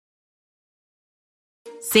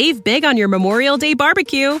Save big on your Memorial Day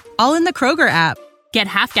barbecue, all in the Kroger app. Get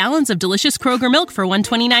half gallons of delicious Kroger milk for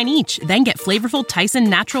 $1.29 each. Then get flavorful Tyson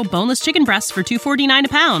natural boneless chicken breasts for $2.49 a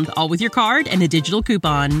pound, all with your card and a digital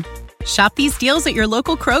coupon. Shop these deals at your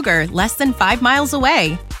local Kroger, less than 5 miles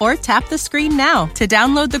away. Or tap the screen now to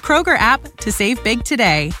download the Kroger app to save big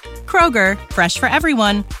today. Kroger, fresh for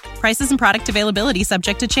everyone. Prices and product availability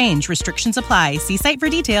subject to change. Restrictions apply. See site for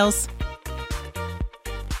details.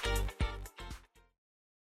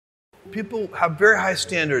 People have very high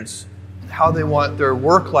standards how they want their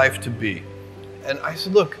work life to be. And I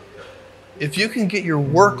said, look, if you can get your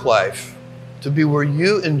work life to be where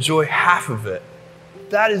you enjoy half of it,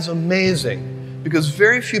 that is amazing, because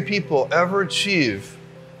very few people ever achieve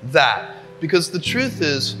that. Because the truth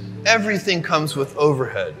is, everything comes with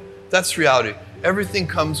overhead. That's reality. Everything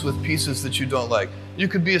comes with pieces that you don't like. You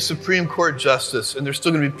could be a Supreme Court justice, and there's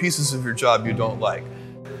still going to be pieces of your job you don't like.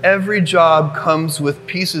 Every job comes with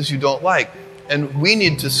pieces you don't like. And we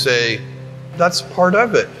need to say, that's part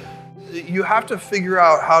of it. You have to figure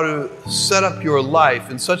out how to set up your life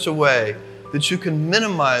in such a way that you can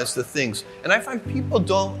minimize the things. And I find people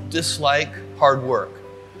don't dislike hard work.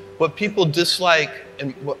 What people dislike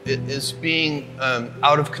is being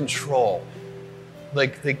out of control.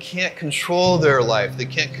 Like they can't control their life. They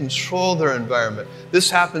can't control their environment. This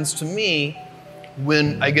happens to me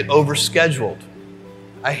when I get overscheduled.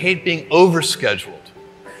 I hate being overscheduled.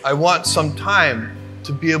 I want some time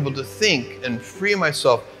to be able to think and free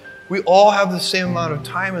myself. We all have the same amount of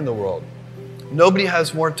time in the world. Nobody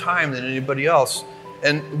has more time than anybody else.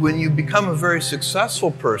 And when you become a very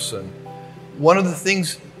successful person, one of the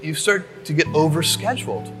things, you start to get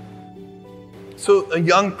overscheduled. So a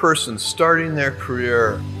young person starting their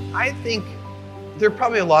career, I think there are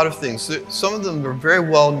probably a lot of things. Some of them are very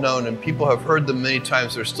well known and people have heard them many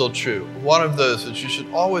times. They're still true. One of those that you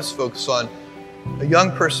should always focus on, a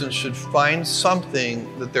young person should find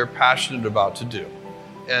something that they're passionate about to do.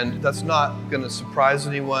 And that's not going to surprise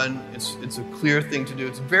anyone. It's a clear thing to do.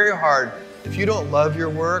 It's very hard. If you don't love your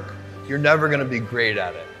work, you're never going to be great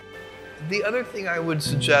at it. The other thing I would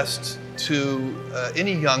suggest to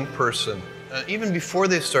any young person, even before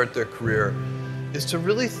they start their career, is to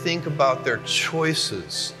really think about their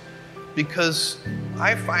choices. Because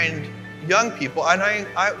I find young people, and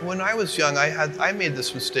I when I was young, I made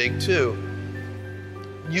this mistake too.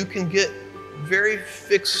 You can get very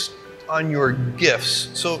fixed on your gifts.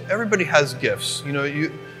 So everybody has gifts. You know,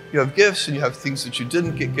 you have gifts and you have things that you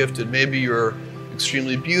didn't get gifted. Maybe you're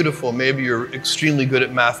extremely beautiful. Maybe you're extremely good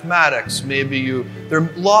at mathematics. There are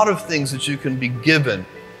a lot of things that you can be given.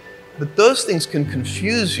 But those things can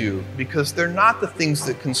confuse you because they're not the things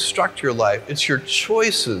that construct your life. It's your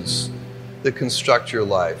choices that construct your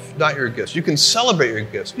life, not your gifts. You can celebrate your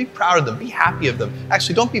gifts. Be proud of them. Be happy of them.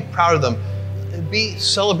 Actually, don't be proud of them. Be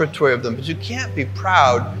celebratory of them, but you can't be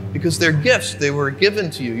proud because they're gifts. They were given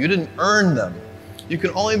to you. You didn't earn them. You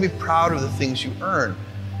can only be proud of the things you earn.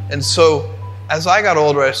 And so as I got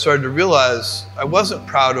older, I started to realize I wasn't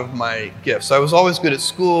proud of my gifts. I was always good at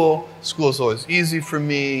school. School was always easy for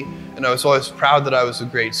me. And I was always proud that I was a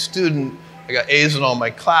great student. I got A's in all my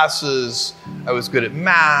classes. I was good at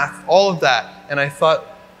math, all of that. And I thought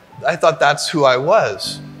that's who I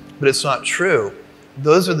was. But it's not true.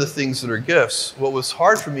 Those are the things that are gifts. What was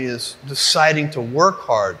hard for me is deciding to work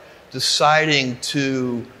hard, deciding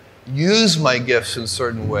to use my gifts in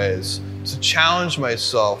certain ways, to challenge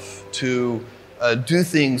myself, to do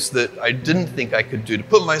things that I didn't think I could do, to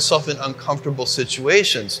put myself in uncomfortable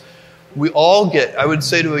situations. We all I would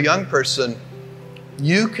say to a young person,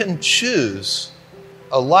 you can choose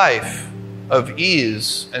a life of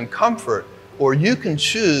ease and comfort, or you can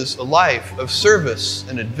choose a life of service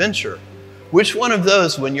and adventure. Which one of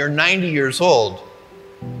those, when you're 90 years old,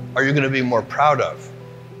 are you going to be more proud of?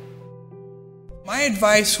 My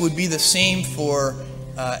advice would be the same for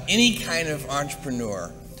any kind of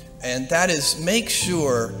entrepreneur, and that is make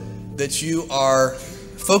sure that you are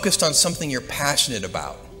focused on something you're passionate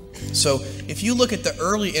about. So if you look at the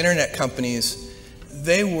early internet companies,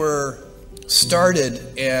 they were started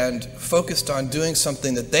and focused on doing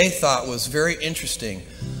something that they thought was very interesting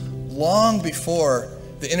long before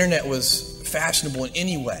the internet was fashionable in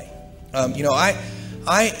any way.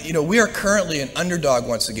 We are currently an underdog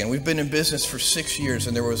once again. We've been in business for 6 years,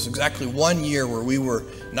 and there was exactly 1 year where we were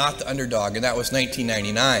not the underdog, and that was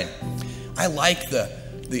 1999. I like the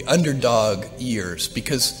underdog years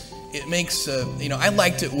because it makes, I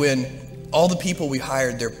liked it when all the people we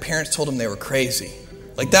hired, their parents told them they were crazy.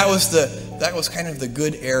 Like that was kind of the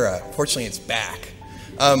good era. Fortunately, it's back.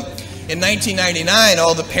 In 1999,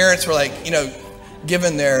 all the parents were like,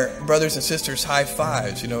 giving their brothers and sisters high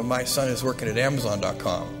fives. My son is working at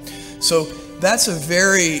Amazon.com. So that's a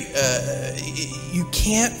very, you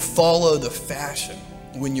can't follow the fashion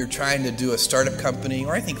when you're trying to do a startup company,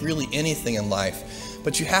 or I think really anything in life.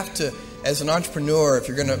 But you have to, as an entrepreneur, if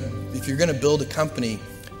you're gonna build a company,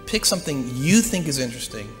 pick something you think is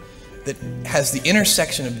interesting that has the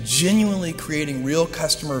intersection of genuinely creating real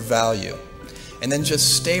customer value, and then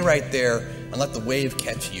just stay right there and let the wave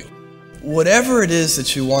catch you. Whatever it is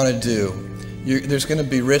that you want to do, there's going to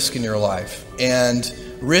be risk in your life, and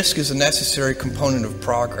risk is a necessary component of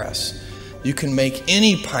progress. You can make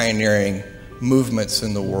any pioneering movements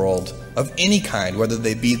in the world of any kind, whether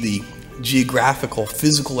they be the geographical,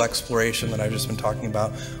 physical exploration that I've just been talking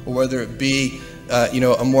about, or whether it be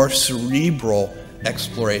a more cerebral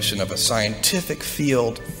exploration of a scientific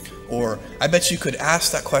field. Or I bet you could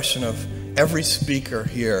ask that question of every speaker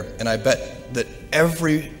here, and I bet that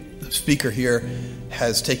every speaker here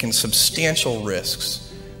has taken substantial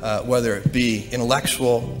risks, whether it be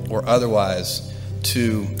intellectual or otherwise,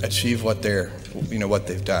 to achieve what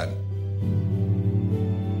they've done.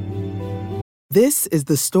 This is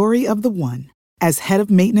the story of the one. As head of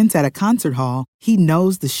maintenance at a concert hall, he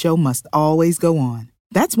knows the show must always go on.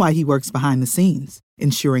 That's why he works behind the scenes,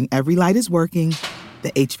 ensuring every light is working,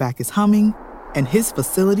 the HVAC is humming, and his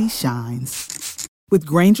facility shines. With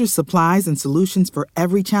Grainger's supplies and solutions for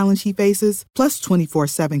every challenge he faces, plus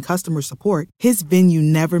 24/7 customer support, his venue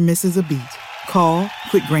never misses a beat. Call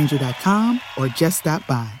quickgrainger.com or just stop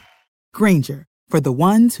by. Grainger, for the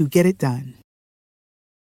ones who get it done.